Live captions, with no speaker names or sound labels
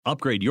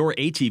Upgrade your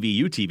ATV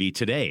UTV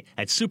today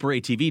at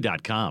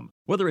superatv.com.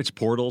 Whether it's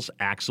portals,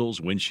 axles,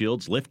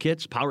 windshields, lift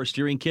kits, power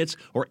steering kits,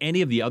 or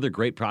any of the other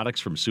great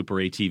products from Super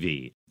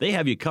ATV, they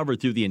have you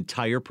covered through the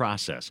entire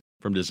process.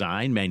 From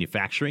design,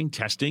 manufacturing,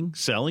 testing,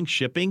 selling,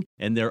 shipping,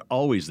 and they're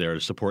always there to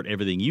support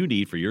everything you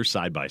need for your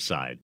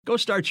side-by-side. Go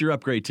start your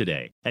upgrade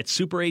today at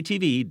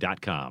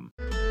superatv.com.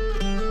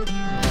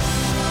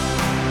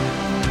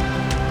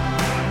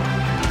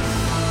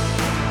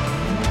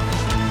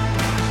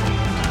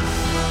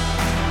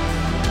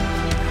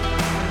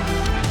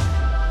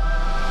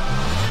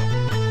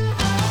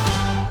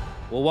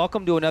 Well,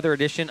 welcome to another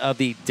edition of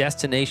the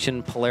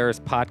Destination Polaris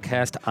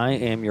podcast. I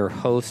am your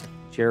host,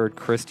 Jared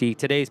Christie.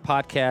 Today's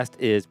podcast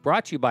is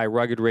brought to you by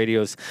Rugged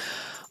Radios.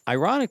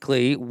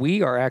 Ironically,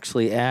 we are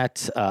actually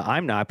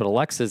I'm not, but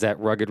Alexa's at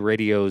Rugged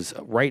Radios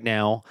right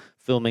now,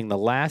 filming the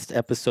last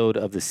episode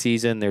of the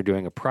season. They're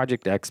doing a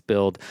Project X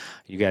build.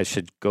 You guys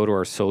should go to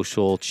our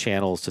social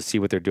channels to see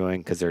what they're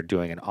doing, because they're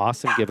doing an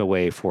awesome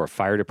giveaway for a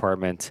fire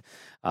department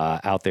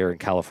out there in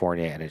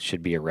California, and it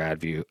should be a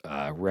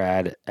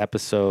rad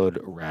episode,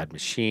 rad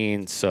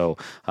machine. So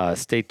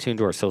stay tuned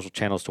to our social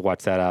channels to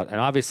watch that out. And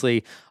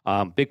obviously,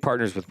 big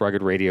partners with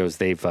Rugged Radios.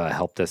 They've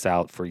helped us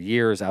out for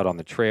years out on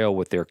the trail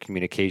with their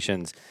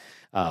communications,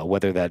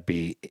 whether that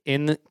be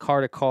in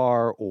car to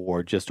car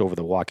or just over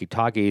the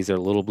walkie-talkies. Their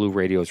little blue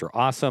radios are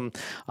awesome.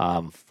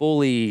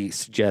 Fully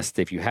suggest,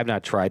 if you have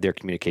not tried their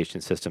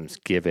communication systems,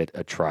 give it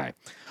a try.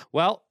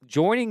 Well,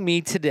 joining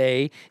me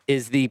today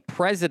is the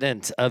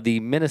president of the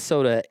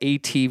Minnesota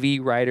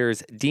ATV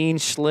Riders, Dean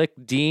Schliek.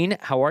 Dean,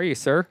 how are you,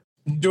 sir?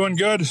 Doing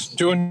good.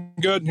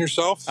 And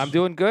yourself? I'm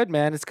doing good,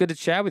 man. It's good to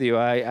chat with you.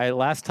 I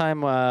last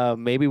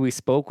time maybe we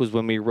spoke was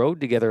when we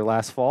rode together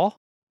last fall.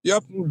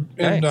 Yep,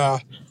 and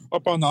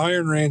up on the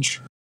Iron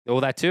Range. Oh,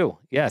 that too.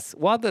 Yes.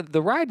 Well,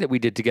 the ride that we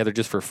did together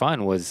just for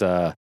fun was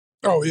in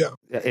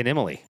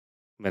Emily,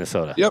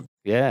 Minnesota. Yep.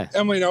 Yeah.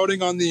 Emily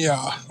outing on the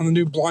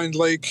new Blind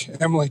Lake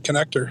Emily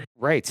connector.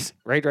 Right.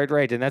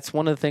 And that's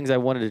one of the things I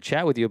wanted to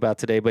chat with you about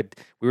today. But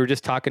we were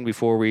just talking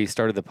before we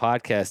started the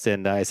podcast,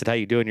 and I said, "How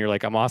you doing?" You're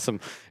like, "I'm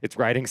awesome. It's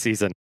riding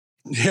season."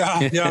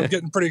 Yeah. I'm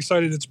getting pretty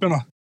excited. It's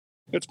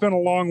been a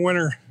long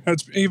winter.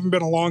 It's even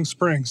been a long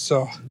spring.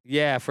 So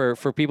yeah, for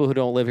people who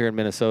don't live here in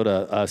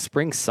Minnesota,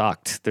 spring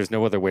sucked. There's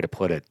no other way to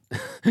put it.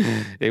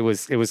 It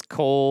was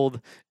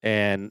cold,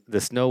 and the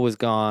snow was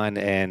gone,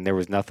 and there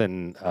was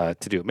nothing to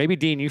do. Maybe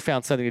Dean, you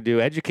found something to do.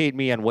 Educate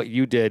me on what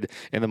you did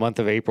in the month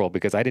of April,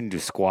 because I didn't do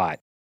squat.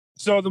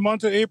 So the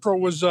month of April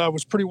was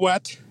pretty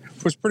wet.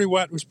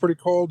 It was pretty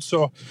cold.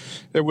 So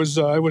it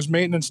was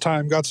maintenance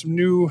time. Got some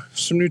new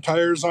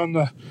tires on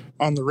the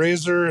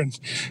Razor, and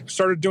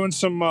started doing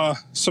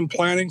some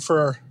planning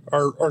for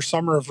our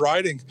summer of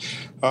riding,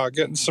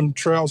 getting some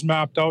trails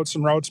mapped out,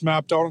 some routes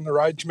mapped out on the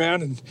Ride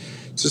Command, and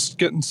just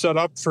getting set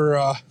up for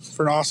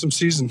an awesome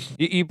season.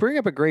 You bring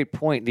up a great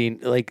point, Dean.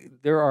 Like,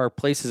 there are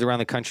places around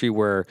the country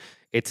where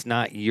it's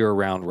not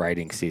year-round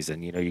riding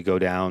season. You know, you go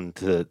down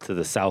to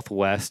the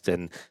Southwest,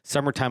 and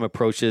summertime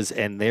approaches,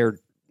 and they're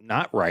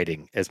not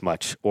riding as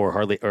much, or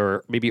hardly,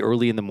 or maybe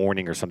early in the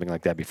morning or something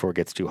like that before it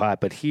gets too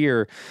hot. But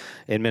here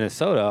in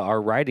Minnesota,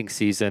 our riding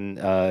season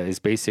is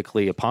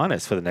basically upon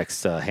us for the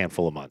next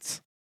handful of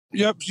months.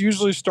 Yep,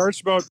 usually starts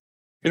about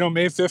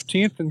May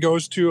 15th and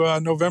goes to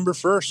November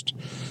 1st.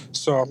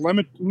 So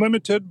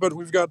limited, but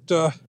we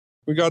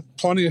got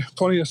plenty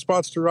of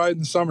spots to ride in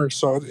the summer,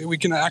 so we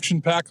can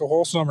action pack a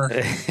whole summer.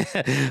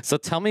 So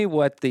tell me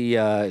what the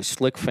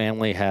Schliek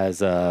family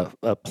has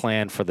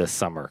planned for this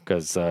summer,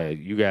 because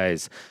you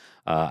guys,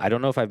 I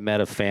don't know if I've met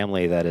a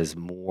family that is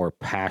more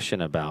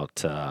passionate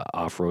about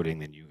off-roading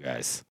than you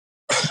guys.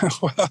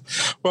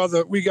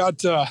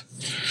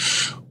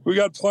 We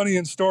got plenty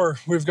in store.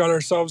 We've got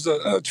ourselves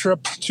a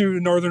trip to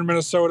northern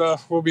Minnesota.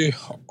 We'll be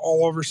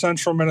all over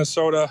central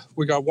Minnesota.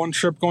 We got one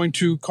trip going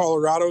to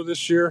Colorado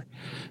this year.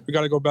 We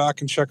got to go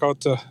back and check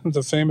out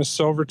the famous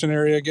Silverton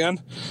area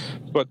again.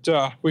 But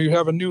we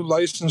have a new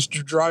licensed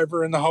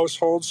driver in the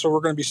household, so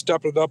we're going to be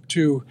stepping it up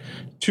to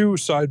 2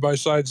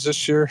 side-by-sides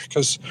this year,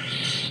 because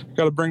we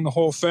got to bring the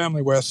whole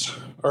family with.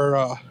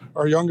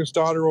 Our youngest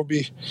daughter will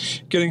be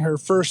getting her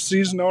first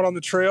season out on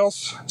the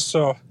trails,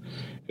 so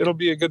it'll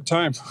be a good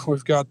time.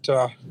 We've got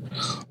a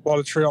lot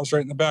of trails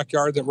right in the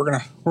backyard that we're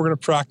gonna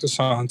practice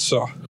on.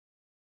 So,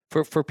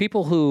 for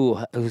people who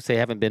say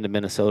haven't been to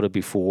Minnesota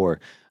before,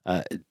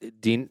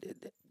 Dean,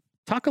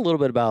 talk a little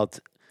bit about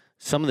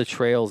some of the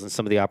trails and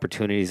some of the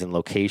opportunities and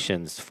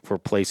locations for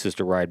places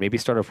to ride. Maybe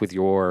start off with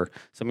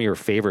some of your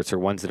favorites, or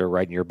ones that are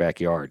right in your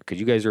backyard, because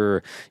you guys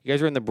are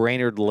in the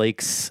Brainerd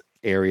Lakes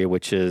area,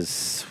 which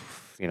is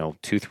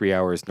 2-3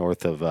 hours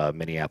north of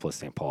Minneapolis,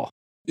 St. Paul.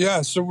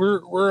 Yeah, so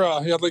we're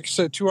like you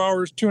said, 2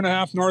 hours,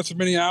 2.5 north of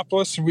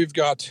Minneapolis, and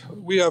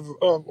we have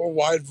a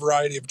wide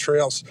variety of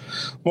trails.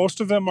 Most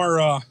of them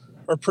are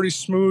pretty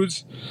smooth.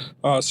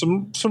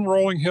 Some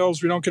rolling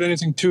hills. We don't get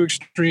anything too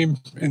extreme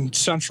in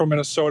central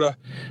Minnesota,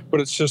 but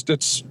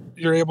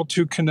you're able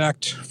to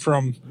connect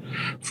from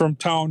from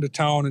town to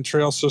town and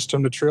trail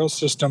system to trail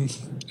system,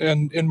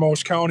 and in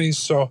most counties.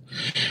 So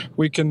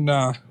we can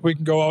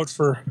go out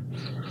for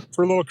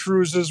little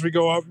cruises. We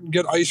go out and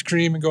get ice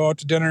cream and go out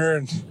to dinner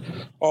and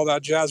all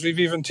that jazz. We've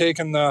even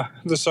taken the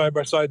side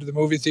by side to the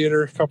movie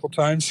theater a couple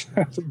times.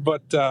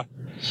 But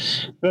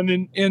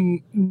then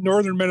in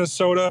northern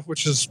Minnesota,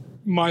 which is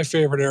my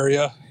favorite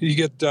area, you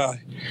get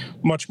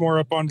much more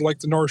up on like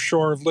the north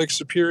shore of Lake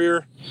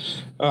Superior.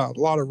 A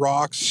lot of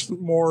rocks,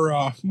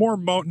 more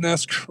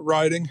mountain-esque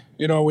riding.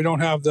 We don't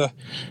have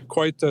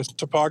quite the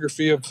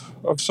topography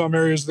of some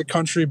areas of the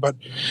country, but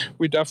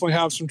we definitely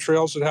have some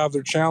trails that have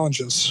their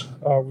challenges.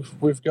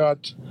 We've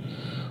got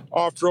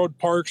off-road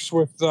parks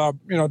with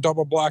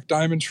double black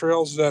diamond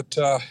trails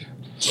that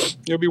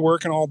you'll be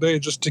working all day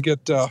just to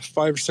get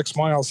 5 or 6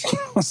 miles.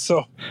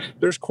 So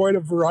there's quite a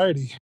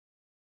variety.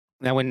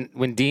 Now,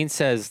 when Dean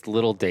says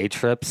little day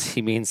trips,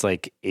 he means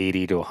like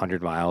 80 to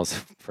 100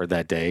 miles for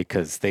that day,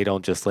 because they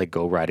don't just like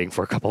go riding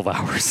for a couple of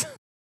hours.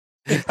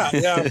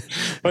 Yeah.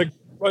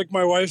 Like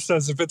my wife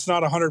says, if it's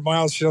not 100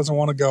 miles, she doesn't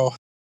want to go.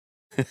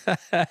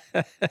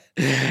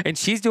 And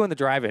she's doing the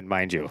driving,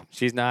 mind you.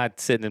 She's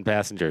not sitting in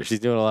passenger. She's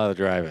doing a lot of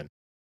the driving.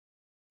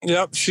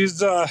 Yep, she's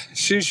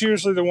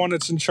usually the one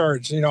that's in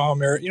charge. You know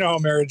how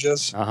marriage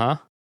is.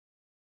 Talk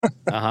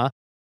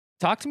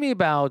to me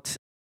about,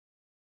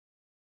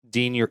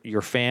 Dean,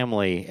 your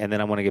family, and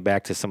then I want to get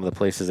back to some of the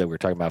places that we were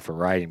talking about for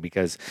riding,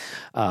 because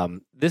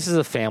this is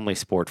a family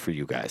sport for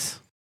you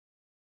guys.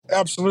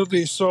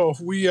 Absolutely. So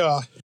we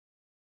had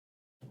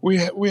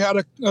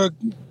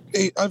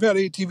I've had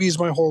ATVs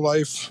my whole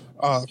life.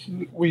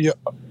 We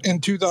in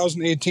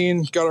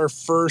 2018 got our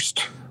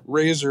first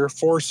Razor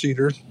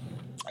 4-seater,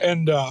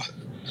 and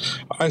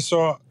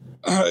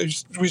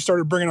we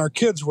started bringing our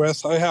kids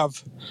with. I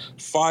have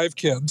 5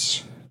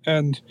 kids,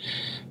 and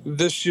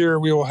this year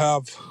we will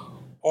have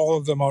all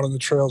of them out on the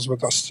trails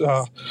with us.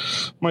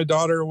 My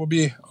daughter will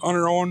be on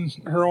her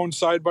own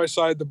side by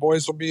side. The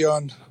boys will be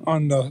on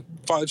the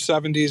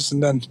 570s,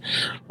 and then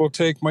we'll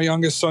take my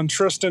youngest son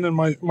Tristan and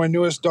my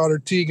newest daughter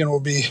Tegan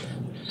will be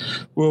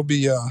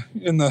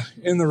in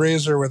the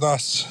Razor with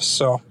us.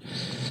 So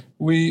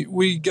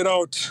we get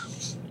out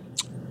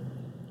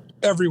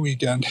every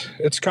weekend.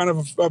 It's kind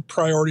of a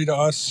priority to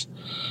us.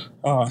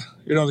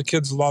 The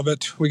kids love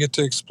it. We get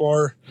to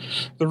explore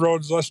the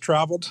roads less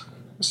traveled,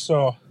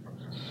 so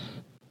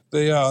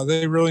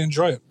they really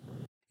enjoy it.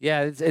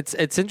 Yeah,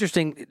 it's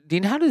interesting,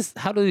 Dean. How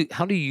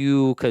do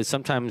you? Because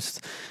sometimes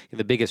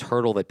the biggest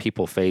hurdle that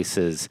people face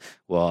is,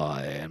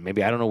 well,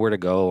 maybe I don't know where to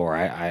go, or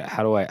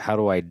how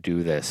do I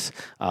do this?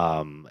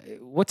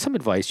 What's some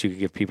advice you could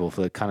give people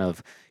for the kind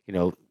of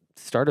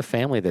start a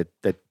family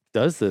that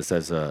does this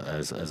as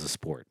a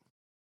sport?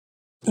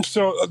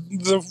 So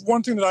the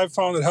one thing that I've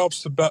found that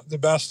helps the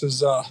best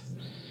is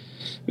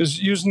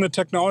using the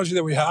technology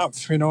that we have.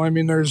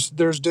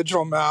 There's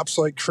digital maps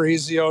like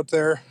crazy out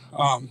there.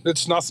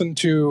 It's nothing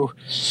to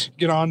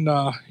get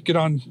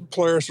on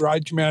Polaris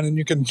Ride Command, and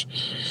you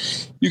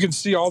can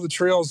see all the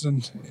trails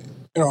and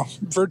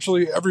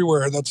virtually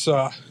everywhere that's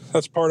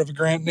part of a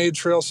grant and aid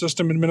trail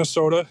system in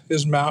Minnesota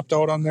is mapped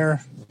out on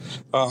there.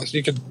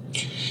 You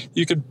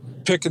could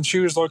pick and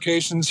choose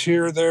locations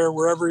here, there,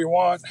 wherever you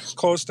want,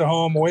 close to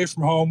home, away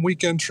from home,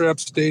 weekend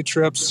trips, day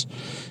trips,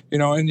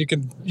 and you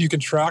can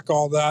track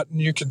all that, and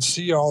you can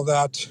see all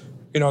that.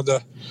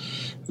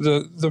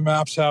 The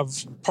maps have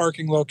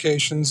parking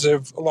locations.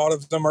 A lot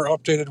of them are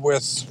updated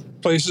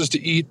with places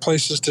to eat,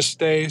 places to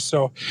stay.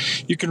 So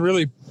you can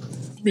really,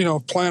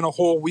 plan a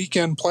whole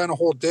weekend, plan a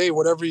whole day,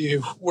 whatever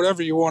you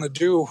want to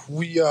do.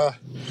 We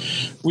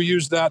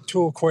use that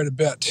tool quite a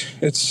bit.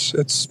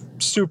 It's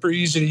super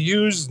easy to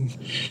use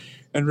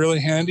and really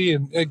handy,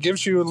 and it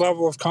gives you a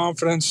level of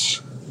confidence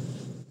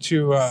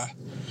to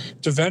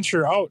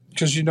venture out,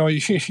 because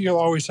you'll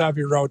always have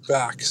your route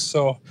back.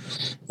 So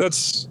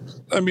that's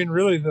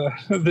really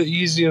the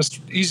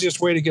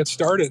easiest way to get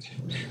started.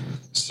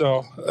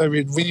 So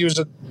we use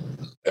it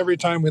every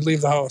time we leave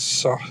the house.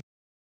 So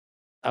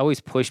I always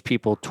push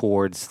people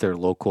towards their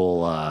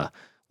local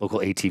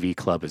ATV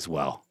club as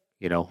well.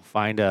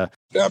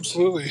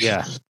 Absolutely.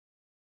 Yeah.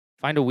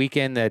 Find a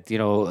weekend that,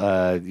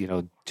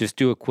 just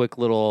do a quick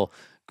little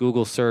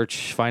Google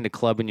search, find a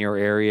club in your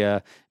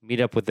area, meet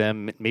up with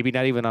them, maybe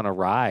not even on a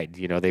ride.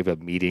 They've got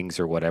meetings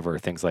or whatever,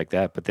 things like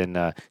that. But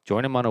then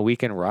join them on a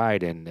weekend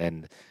ride,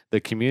 and the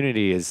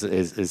community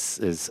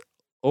is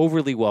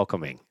overly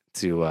welcoming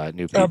to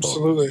new people.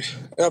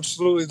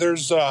 Absolutely.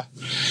 There's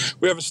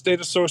we have a state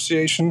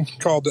association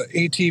called the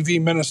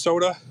ATV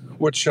Minnesota,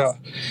 which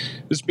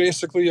is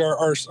basically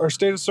our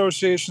state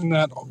association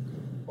that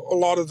a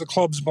lot of the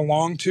clubs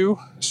belong to.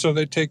 So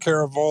they take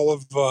care of all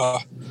of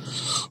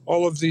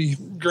the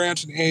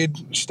grant and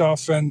aid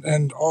stuff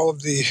and all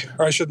of the,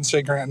 or I shouldn't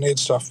say grant and aid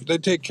stuff. They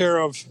take care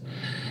of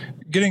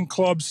getting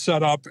clubs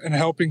set up and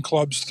helping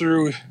clubs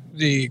through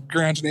the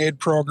grant and aid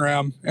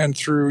program and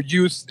through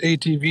youth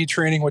ATV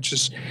training, which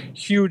is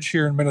huge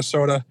here in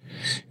Minnesota.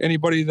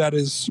 Anybody that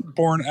is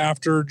born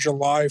after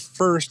July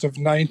 1st of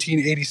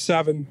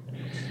 1987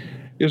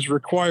 is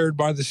required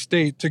by the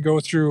state to go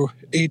through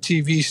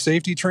ATV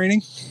safety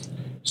training.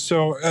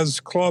 So as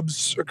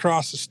clubs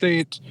across the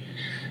state,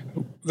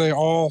 they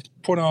all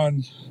put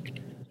on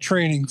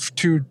training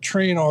to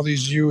train all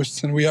these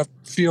youth, and we have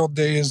field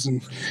days,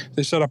 and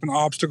they set up an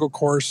obstacle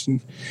course,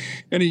 and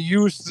any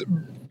youth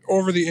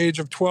over the age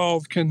of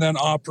 12 can then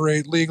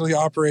legally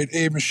operate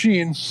a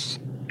machine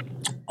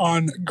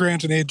on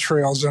grant and aid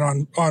trails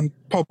and on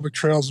public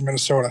trails in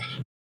Minnesota.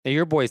 Now,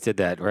 your boys did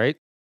that, right?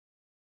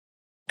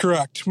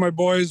 Correct. My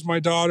boys, my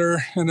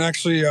daughter, and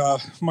actually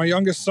my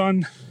youngest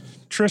son,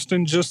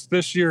 Tristan, just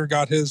this year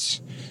got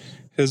his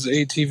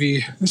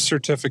ATV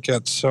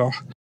certificate. So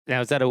now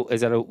is that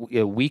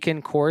a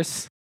weekend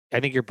course? I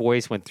think your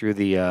boys went through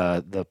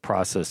the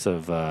process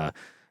of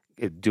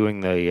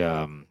doing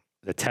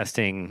the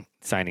testing,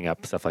 signing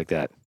up, stuff like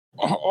that.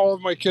 All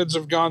of my kids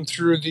have gone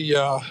through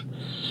the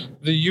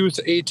youth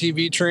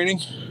ATV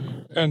training.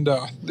 And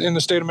in the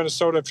state of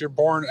Minnesota, if you're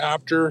born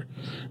after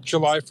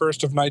July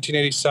 1st of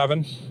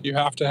 1987, you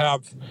have to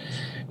have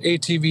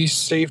ATV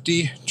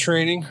safety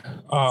training.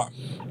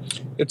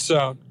 It's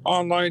an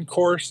online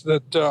course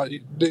that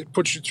they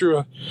put you through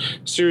a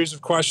series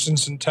of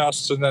questions and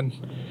tests. And then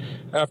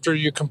after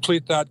you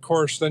complete that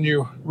course, then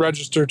you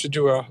register to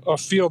do a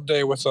field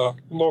day with a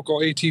local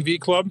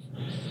ATV club.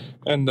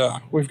 And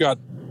we've got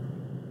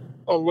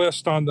a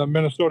list on the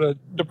Minnesota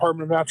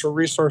Department of Natural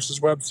Resources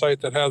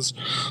website that has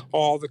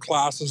all the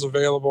classes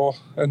available,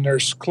 and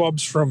there's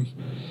clubs from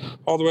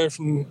all the way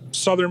from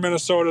southern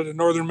Minnesota to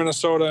northern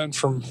Minnesota, and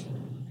from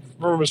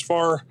as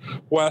far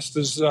west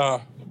as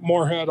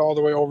Moorhead all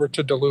the way over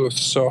to Duluth.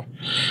 So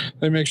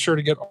they make sure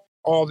to get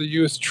all the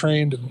youth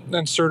trained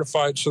and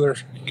certified so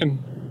they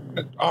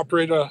can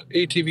operate a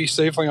ATV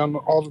safely on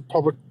all the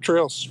public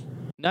trails.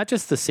 Not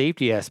just the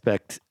safety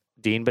aspect,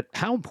 Dean, but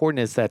how important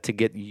is that to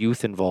get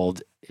youth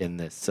involved in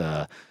this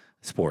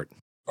sport?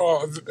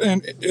 Oh,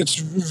 and it's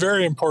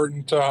very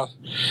important.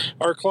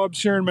 Our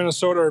clubs here in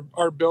Minnesota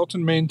are built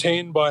and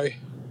maintained by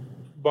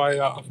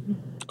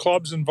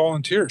clubs and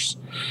volunteers.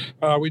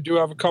 We do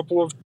have a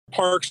couple of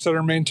parks that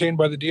are maintained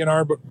by the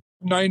DNR, but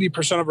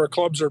 90% of our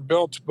clubs are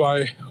built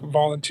by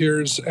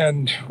volunteers.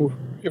 And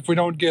if we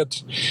don't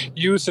get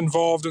youth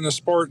involved in the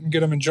sport and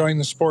get them enjoying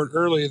the sport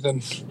early,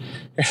 then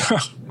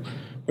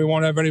we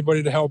won't have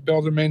anybody to help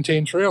build and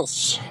maintain trails.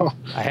 So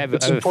I have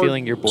a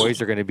feeling your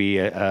boys are going to be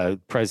a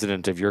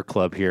president of your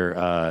club here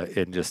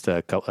in just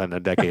in a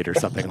decade or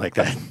something like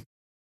that.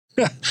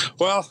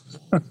 Well,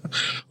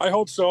 I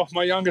hope so.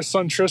 My youngest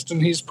son, Tristan,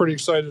 he's pretty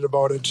excited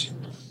about it.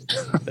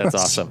 That's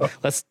awesome.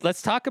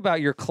 Let's talk about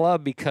your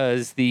club,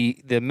 because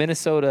the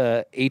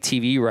Minnesota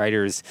ATV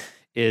Riders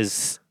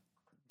is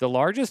the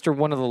largest or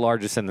one of the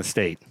largest in the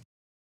state.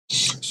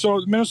 So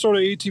the Minnesota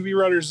ATV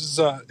Riders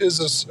is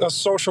a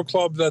social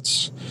club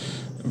that's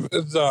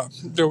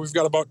we've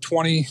got about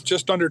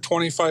just under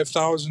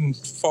 25,000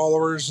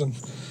 followers, and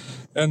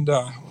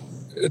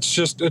it's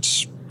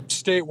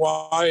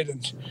statewide,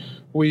 and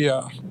we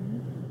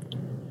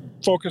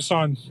focus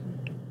on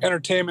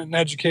entertainment and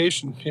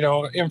education,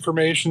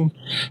 information.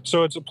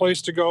 So it's a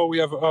place to go. We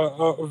have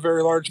a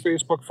very large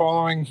Facebook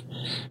following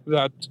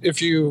that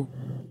if you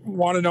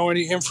want to know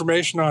any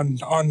information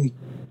on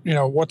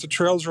what the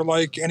trails are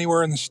like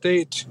anywhere in the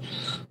state,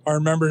 our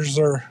members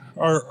are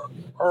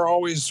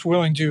always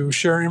willing to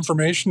share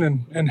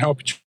information and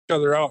help each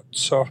other out.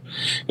 So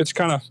it's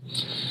kind of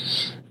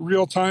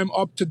real-time,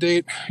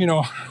 up-to-date,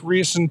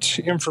 recent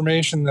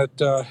information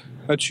that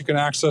you can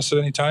access at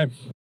any time.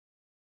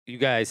 You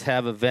guys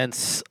have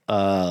events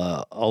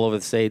all over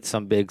the state,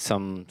 some big,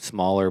 some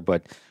smaller,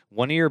 but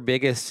one of your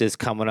biggest is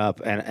coming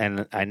up,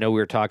 and I know we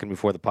were talking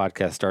before the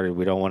podcast started.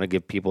 We don't want to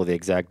give people the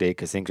exact date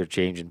because things are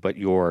changing, but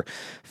your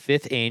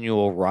 5th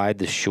annual Ride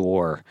the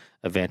Shore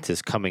event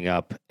is coming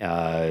up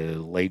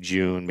late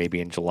June, maybe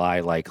in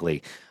July,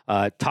 likely.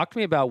 Talk to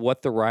me about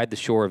what the Ride the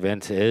Shore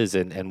event is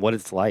and what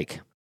it's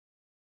like.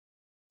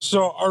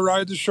 So our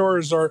Ride the Shore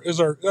is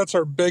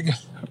our big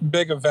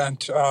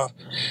event.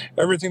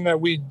 Everything that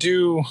we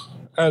do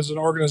as an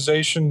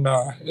organization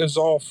is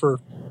all for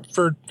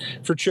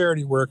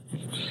charity work.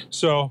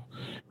 So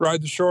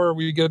Ride the Shore,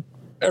 we get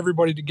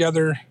everybody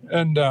together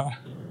and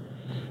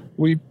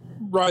we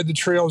ride the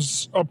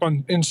trails up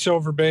in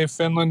Silver Bay,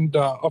 Finland,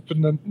 up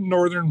in the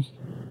northern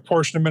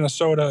portion of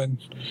Minnesota, and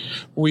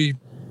we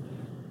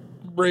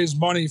raise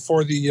money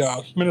for the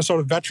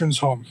Minnesota Veterans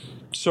Home.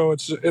 So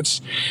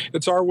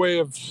it's our way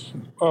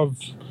of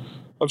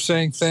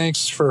saying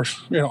thanks for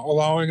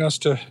allowing us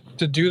to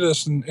do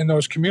this in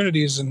those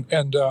communities,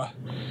 and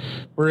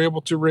we're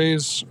able to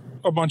raise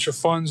a bunch of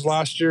funds.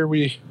 Last year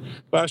we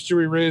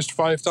raised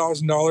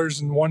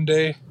 $5,000 in one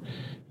day,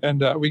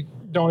 and we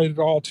donated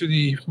all to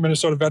the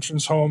Minnesota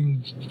Veterans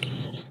Home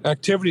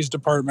Activities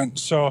Department.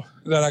 So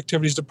that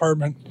Activities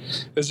Department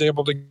is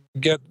able to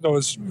get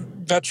those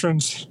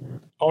veterans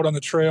out on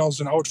the trails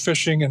and out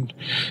fishing, and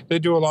they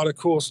do a lot of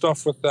cool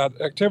stuff with that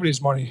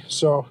activities money.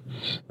 So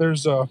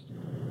there's a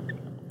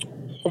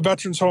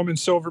veterans home in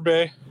Silver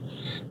Bay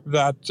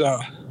that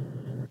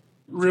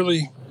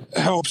really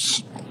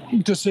helps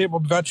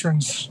disabled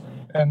veterans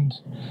and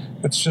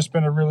it's just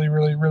been a really,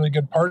 really, really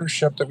good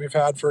partnership that we've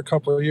had for a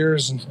couple of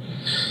years. And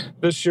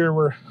this year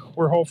we're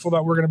hopeful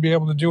that we're going to be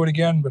able to do it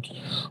again, but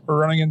we're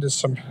running into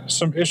some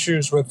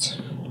issues with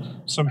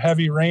some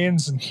heavy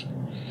rains and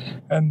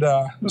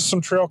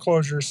some trail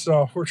closures.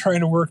 So we're trying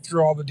to work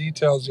through all the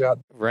details yet.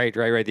 Right.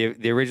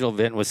 The original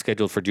event was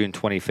scheduled for June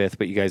 25th,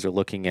 but you guys are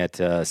looking at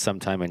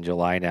sometime in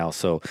July now.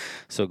 So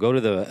go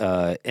to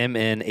the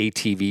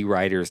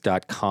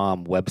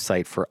mnatvriders.com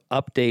website for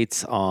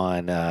updates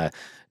on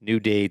new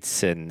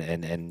dates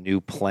and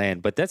new plan.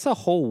 But that's a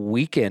whole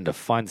weekend of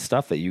fun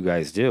stuff that you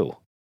guys do.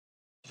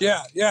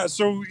 Yeah.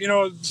 So,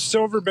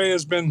 Silver Bay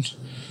has been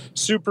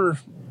super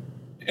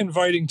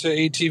inviting to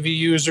ATV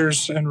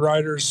users and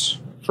riders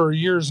for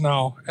years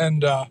now,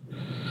 and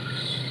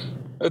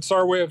it's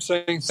our way of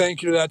saying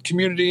thank you to that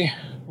community.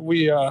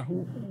 We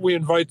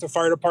invite the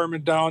fire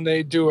department down.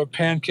 They do a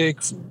pancake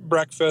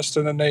breakfast,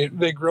 and then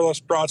they grill us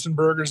brats and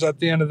burgers at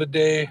the end of the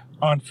day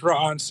on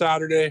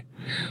Saturday.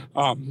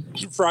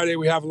 Friday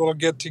we have a little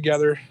get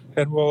together,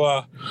 and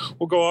we'll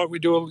go out. We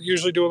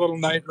usually do a little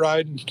night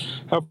ride and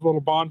have a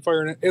little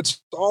bonfire, and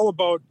it's all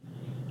about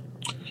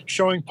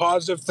showing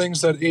positive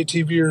things that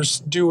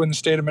ATVers do in the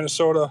state of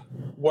Minnesota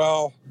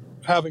while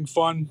having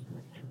fun,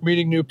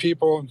 meeting new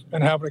people,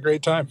 and having a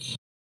great time.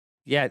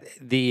 Yeah,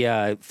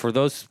 the for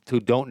those who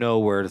don't know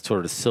where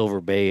sort of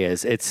Silver Bay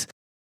is, it's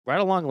right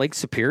along Lake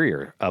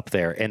Superior up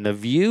there, and the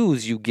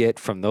views you get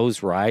from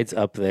those rides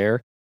up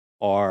there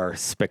are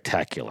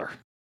spectacular.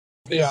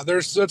 Yeah,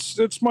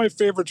 it's my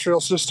favorite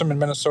trail system in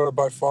Minnesota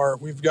by far.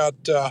 We've got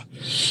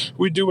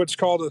we do what's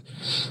called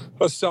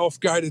a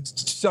self-guided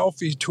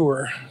selfie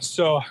tour.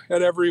 So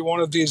at every one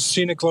of these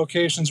scenic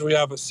locations, we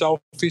have a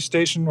selfie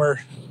station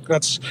where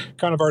that's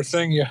kind of our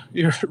thing.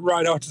 You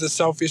ride out to the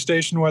selfie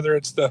station, whether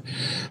it's the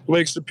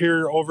Lake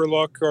Superior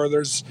overlook or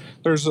there's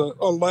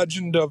a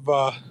legend of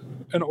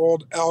an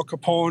old Al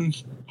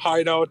Capone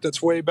hideout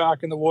that's way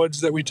back in the woods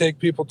that we take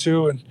people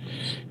to, and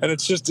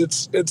it's just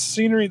it's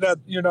scenery that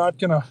you're not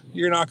gonna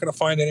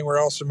find anywhere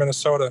else in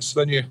Minnesota.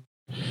 So then you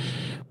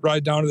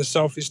ride down to the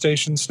selfie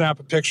station, snap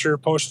a picture,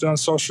 post it on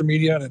social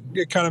media, and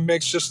it kind of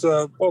makes just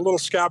a little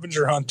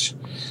scavenger hunt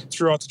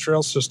throughout the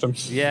trail system.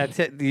 Yeah,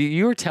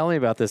 you were telling me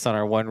about this on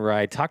our one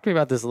ride. Talk to me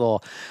about this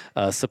little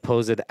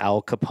supposed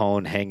Al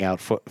Capone hangout,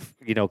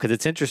 because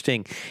it's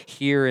interesting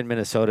here in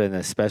Minnesota and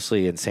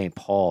especially in St.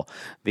 Paul.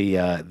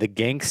 The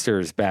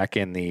gangsters back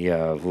in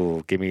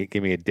the give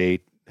me a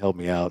date, help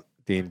me out,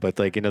 Dean, but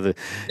back in the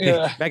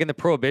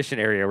Prohibition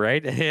area,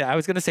 right? I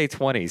was going to say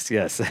 20s.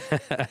 Yes.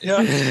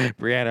 Yeah.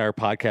 Brianna, our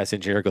podcast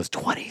engineer, goes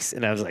 20s.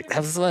 And I was like,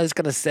 that's what I was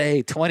going to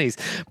say, 20s.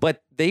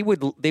 But they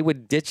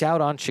would ditch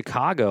out on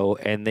Chicago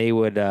and they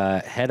would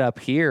head up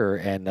here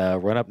and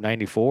run up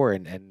 94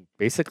 and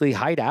basically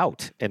hide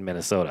out in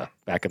Minnesota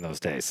back in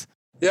those days.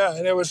 Yeah,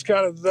 and it was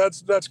kind of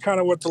that's kind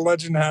of what the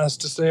legend has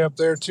to say up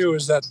there too,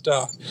 is that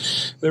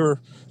they were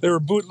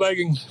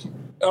bootlegging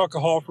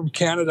alcohol from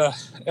Canada,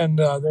 and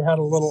they had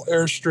a little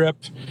airstrip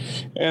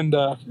and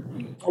a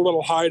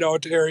little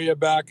hideout area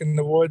back in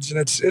the woods, and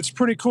it's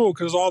pretty cool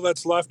because all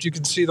that's left, you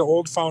can see the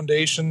old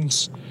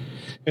foundations,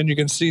 and you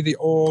can see the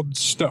old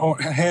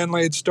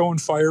hand-laid stone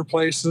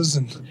fireplaces,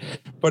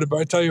 but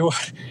I tell you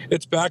what,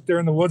 it's back there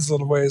in the woods a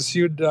little ways.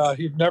 You'd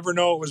never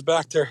know it was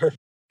back there.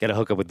 Got to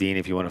hook up with Dean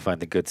if you want to find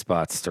the good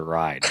spots to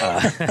ride.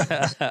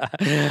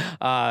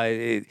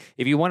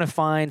 If you want to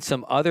find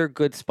some other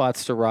good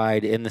spots to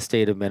ride in the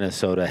state of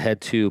Minnesota,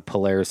 head to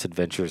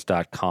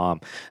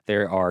polarisadventures.com.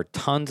 There are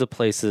tons of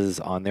places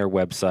on their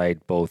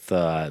website, both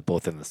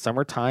in the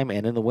summertime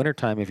and in the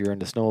wintertime if you're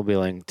into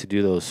snowmobiling, to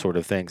do those sort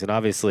of things. And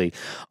obviously,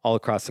 all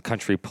across the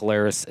country,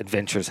 Polaris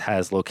Adventures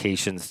has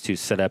locations to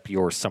set up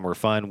your summer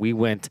fun. We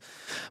went,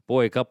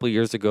 a couple of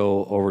years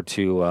ago over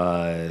to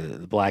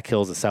the Black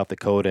Hills of South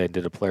Dakota and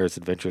did a Polaris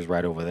Adventures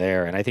ride over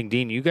there. And I think,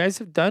 Dean, you guys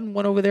have done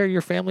one over there.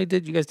 Your family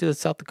did. You guys did a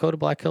South Dakota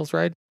Black Hills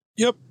ride?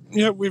 Yep.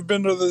 We've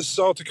been to the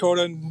South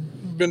Dakota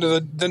and been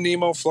to the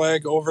Nemo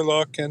Flag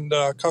Overlook and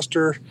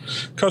Custer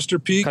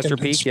Peak. Custer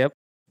Peak, yep.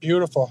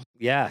 Beautiful.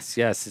 Yes,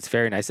 it's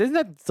very nice. Isn't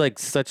that like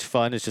such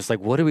fun? It's just like,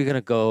 what are we going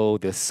to go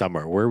this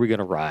summer? Where are we going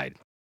to ride?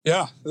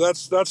 Yeah,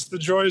 that's the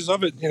joys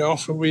of it.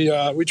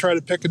 We try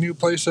to pick a new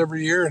place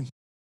every year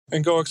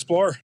and go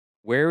explore.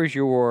 Where is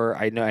your?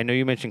 I know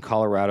you mentioned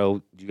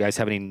Colorado. Do you guys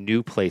have any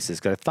new places?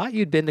 Because I thought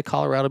you'd been to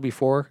Colorado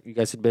before. You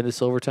guys had been to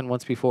Silverton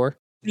once before.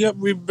 Yep,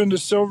 we've been to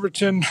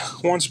Silverton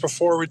once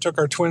before. We took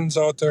our twins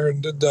out there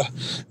and did the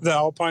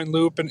Alpine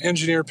Loop and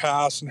Engineer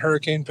Pass and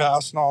Hurricane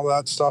Pass and all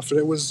that stuff. And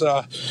it was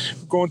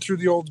going through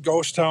the old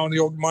ghost town, the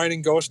old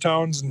mining ghost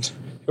towns, and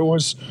it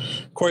was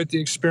quite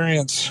the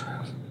experience.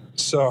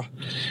 So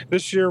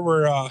this year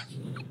we're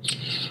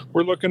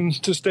looking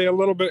to stay a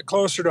little bit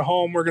closer to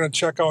home. We're going to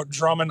check out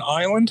Drummond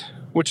Island,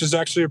 which is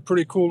actually a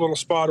pretty cool little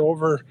spot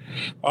over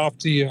off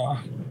the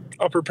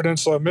Upper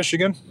Peninsula of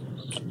Michigan.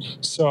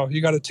 So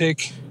you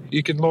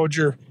can load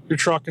your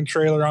truck and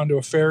trailer onto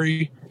a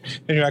ferry,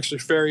 and you actually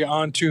ferry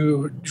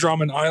onto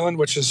Drummond Island,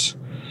 which is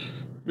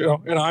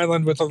an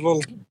island with a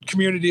little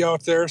community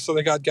out there. So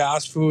they got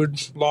gas,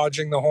 food,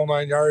 lodging, the whole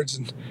 9 yards,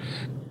 and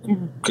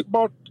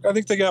I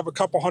think they have a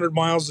couple 100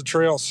 miles of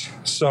trails,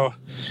 so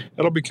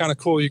it'll be kind of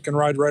cool. You can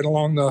ride right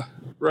along the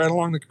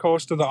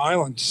coast of the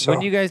island. So When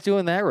are you guys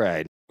doing that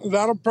ride?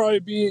 that'll probably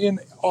be in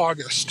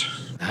August.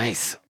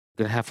 Nice.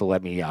 Gonna have to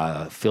let me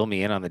fill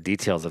me in on the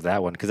details of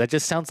that one, because that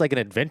just sounds like an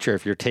adventure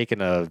if you're taking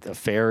a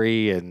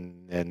ferry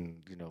and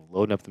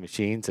loading up the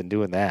machines and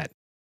doing that.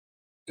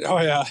 Oh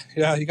yeah.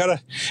 You gotta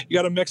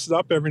mix it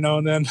up every now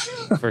and then.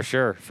 For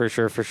sure.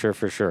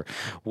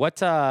 What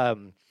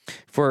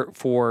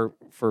for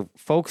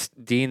folks,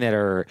 Dean, that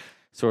are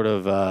sort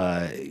of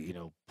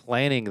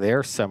planning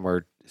their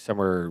summer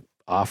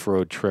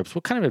off-road trips,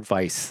 what kind of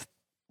advice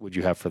would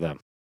you have for them?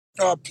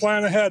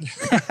 Plan ahead.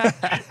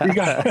 you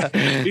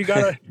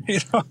gotta.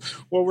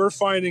 What we're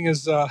finding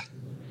is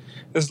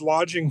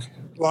lodging.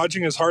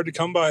 Lodging is hard to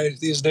come by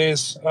these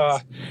days.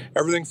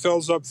 Everything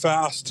fills up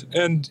fast,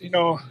 and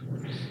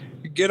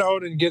get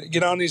out and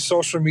get on these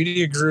social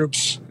media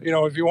groups.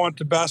 If you want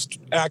the best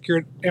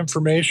accurate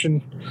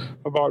information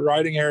about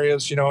riding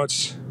areas,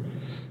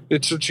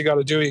 it's what you got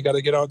to do. You got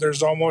to get out.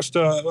 There's almost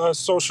a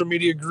social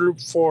media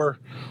group for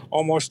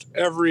almost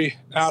every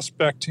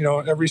aspect.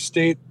 Every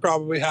state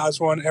probably has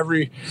one.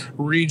 Every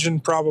region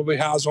probably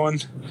has one.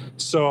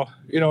 So,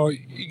 you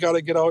got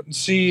to get out and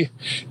see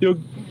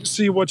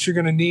what you're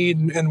going to need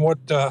and what,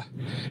 how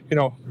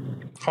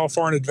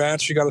far in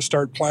advance you got to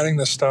start planning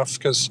this stuff,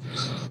 because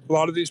a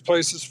lot of these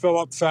places fill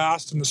up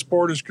fast and the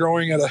sport is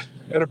growing at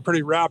a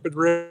pretty rapid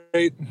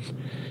rate.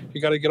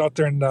 You got to get out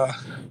there and,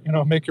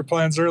 make your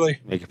plans early.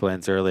 Make your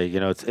plans early.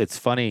 It's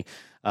funny.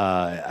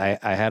 I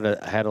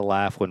had a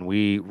laugh when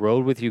we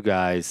rode with you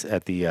guys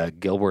at the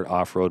Gilbert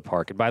Off-Road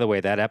Park. And by the way,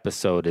 that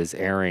episode is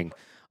airing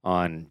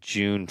on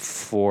June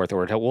 4th,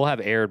 or we'll have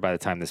aired by the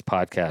time this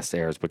podcast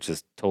airs, which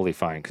is totally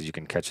fine because you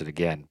can catch it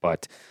again.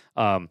 But,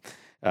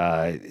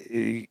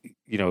 you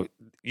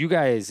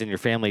guys and your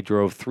family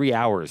drove 3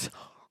 hours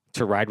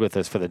to ride with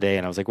us for the day.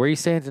 And I was like, where are you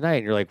staying tonight?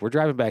 And you're like, we're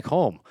driving back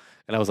home.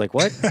 And I was like,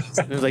 what?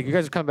 And it was like, you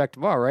guys are coming back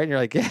tomorrow, right? And you're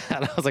like, yeah.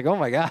 And I was like, oh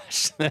my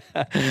gosh.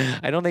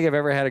 I don't think I've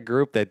ever had a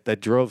group that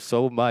drove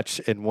so much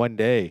in one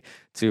day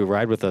to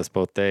ride with us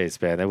both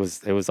days, man. It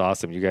was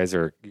awesome. You guys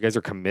are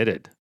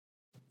committed.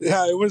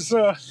 Yeah, it was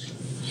well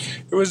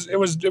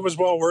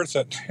worth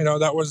it.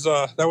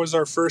 That was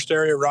our first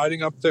area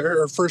riding up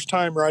there, or first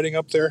time riding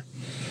up there.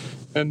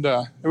 And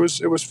it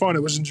was fun.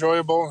 It was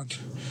enjoyable, and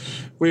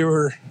we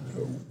were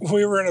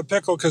in a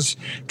pickle because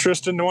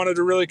Tristan wanted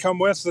to really come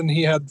with, and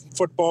he had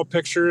football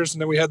pictures,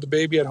 and then we had the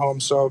baby at home.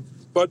 So,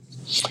 but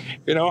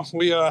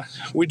we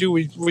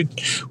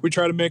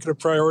try to make it a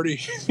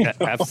priority.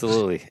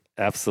 Absolutely.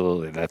 That's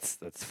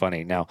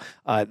funny. Now,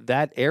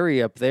 that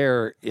area up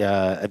there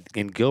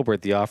in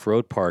Gilbert, the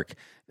off-road park,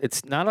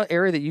 it's not an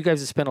area that you guys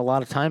have spent a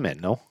lot of time in,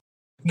 no?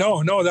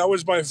 No, that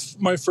was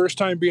my first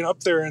time being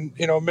up there, and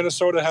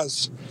Minnesota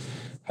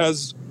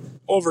has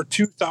over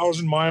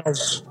 2,000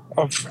 miles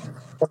of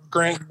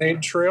Grant and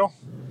Aid Trail,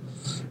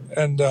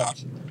 and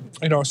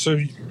so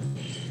you've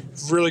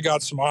really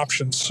got some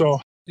options.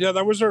 So yeah,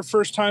 that was our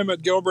first time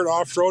at Gilbert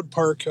Off-Road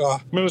Park.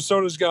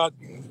 Minnesota's got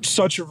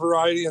such a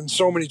variety and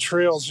so many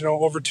trails.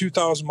 Over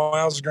 2,000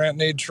 miles of Grant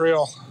and Aid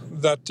Trail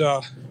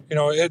that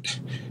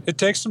it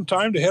takes some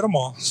time to hit them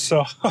all.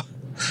 So.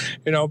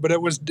 But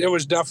it was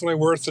definitely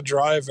worth the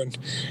drive, and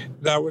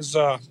that was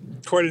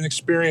quite an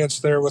experience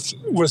there with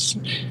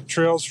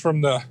trails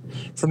from the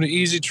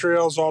easy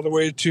trails all the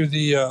way to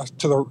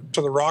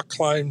the rock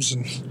climbs.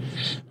 And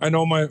I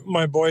know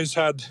my boys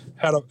had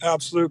an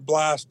absolute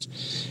blast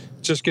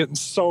just getting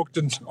soaked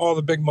in all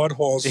the big mud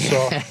holes.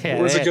 So it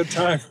was a good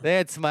time. They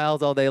had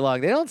smiles all day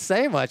long. They don't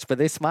say much, but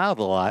they smiled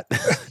a lot.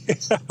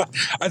 Yeah,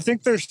 I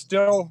think they're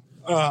still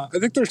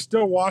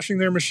washing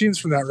their machines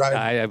from that ride.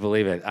 I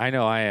believe it. I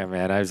know I am,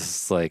 man. I was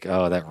just like,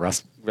 oh, that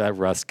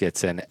rust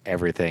gets in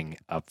everything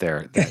up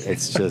there.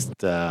 It's just,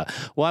 well,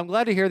 I'm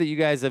glad to hear that you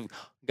guys have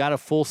got a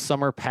full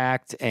summer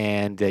packed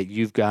and that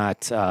you've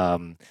got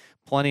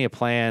plenty of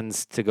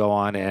plans to go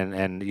on,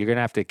 and you're going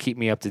to have to keep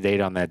me up to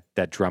date on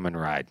that Drummond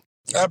ride.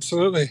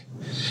 Absolutely.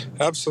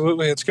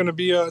 It's going to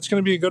be a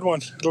good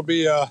one. It'll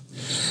be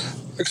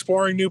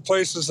exploring new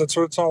places. That's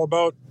what it's all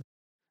about.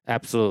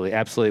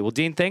 Absolutely. Well,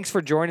 Dean, thanks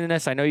for joining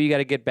us. I know you got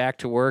to get back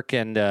to work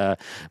and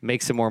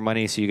make some more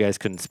money so you guys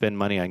can spend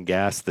money on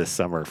gas this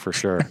summer for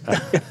sure.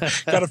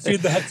 Got to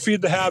feed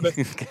the habit.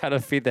 Got to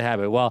feed the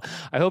habit. Well,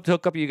 I hope to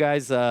hook up you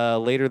guys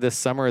later this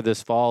summer or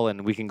this fall,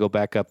 and we can go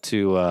back up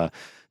to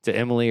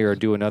Emily or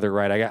do another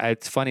ride.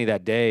 It's funny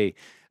that day.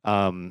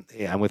 I'm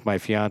with my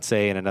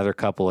fiance and another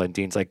couple, and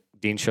Dean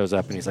shows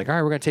up and he's like, all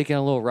right, we're going to take you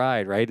on a little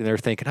ride, right? And they're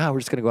thinking, we're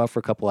just going to go out for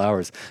a couple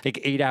hours. Like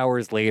 8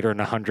 hours later and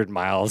 100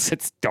 miles,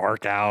 it's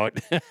dark out.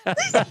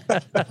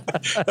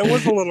 That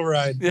was a little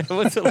ride. Yeah, it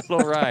was a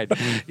little ride.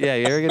 Yeah,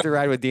 you ever get to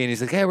ride with Dean?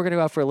 He's like, hey, we're going to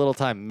go out for a little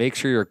time. Make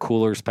sure your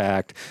cooler's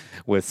packed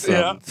with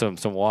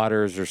some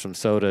waters or some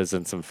sodas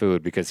and some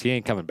food, because he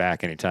ain't coming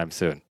back anytime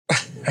soon.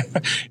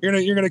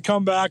 You're gonna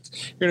come back.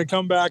 You're gonna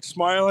come back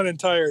smiling and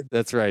tired.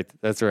 That's right.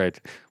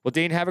 Well,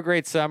 Dean, have a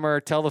great summer.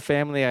 Tell the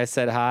family I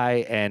said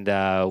hi, and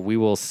we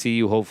will see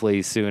you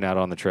hopefully soon out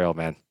on the trail,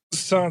 man.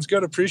 Sounds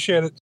good.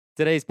 Appreciate it.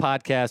 Today's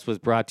podcast was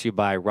brought to you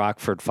by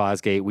Rockford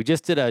Fosgate. We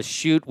just did a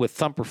shoot with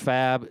Thumper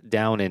Fab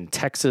down in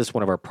Texas,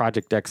 one of our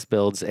Project X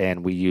builds,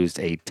 and we used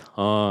a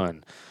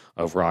ton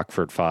of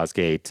Rockford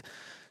Fosgate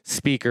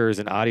speakers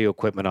and audio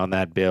equipment on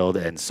that build.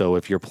 And so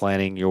if you're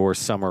planning your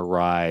summer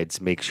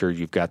rides, make sure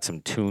you've got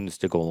some tunes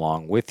to go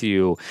along with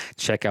you.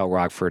 Check out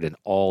Rockford and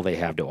all they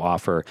have to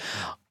offer.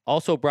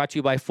 Also brought to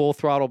you by Full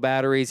Throttle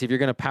Batteries. If you're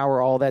going to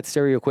power all that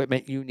stereo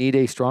equipment, you need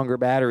a stronger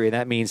battery. And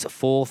that means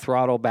Full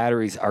Throttle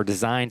Batteries are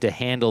designed to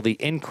handle the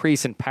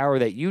increase in power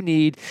that you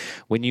need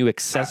when you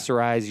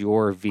accessorize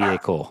your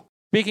vehicle.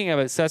 Speaking of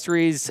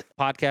accessories,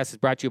 podcast is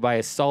brought to you by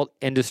Assault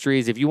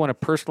Industries. If you want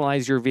to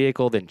personalize your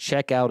vehicle, then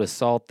check out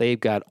Assault. They've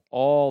got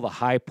all the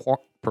high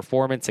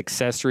performance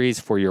accessories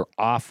for your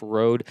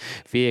off-road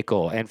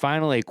vehicle. And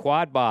finally,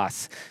 Quad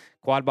Boss.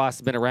 Quad Boss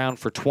has been around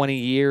for 20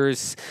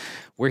 years.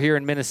 We're here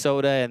in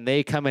Minnesota, and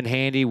they come in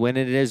handy when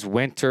it is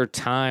winter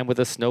time with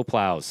the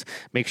snowplows.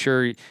 Make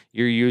sure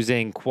you're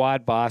using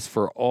Quad Boss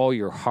for all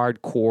your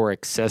hardcore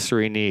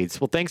accessory needs.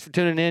 Well, thanks for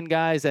tuning in,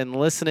 guys, and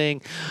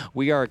listening.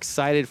 We are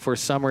excited for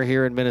summer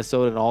here in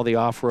Minnesota and all the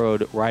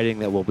off-road riding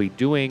that we'll be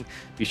doing.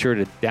 Be sure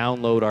to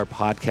download our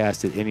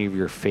podcast at any of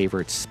your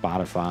favorite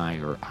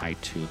Spotify or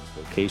iTunes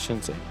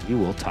locations, and we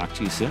will talk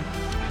to you soon.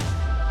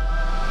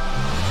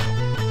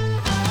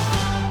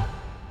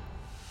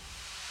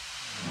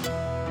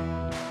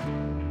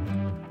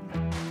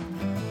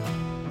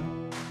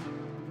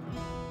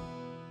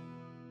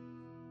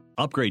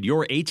 Upgrade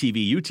your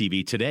ATV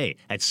UTV today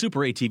at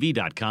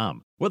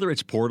superatv.com. Whether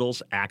it's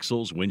portals,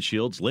 axles,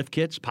 windshields, lift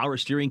kits, power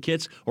steering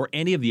kits, or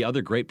any of the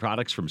other great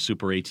products from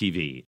Super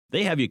ATV,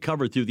 they have you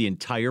covered through the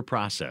entire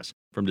process,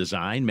 from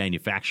design,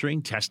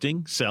 manufacturing,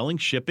 testing, selling,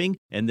 shipping,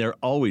 and they're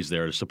always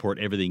there to support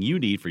everything you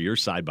need for your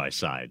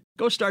side-by-side.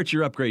 Go start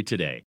your upgrade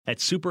today at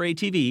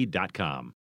superatv.com.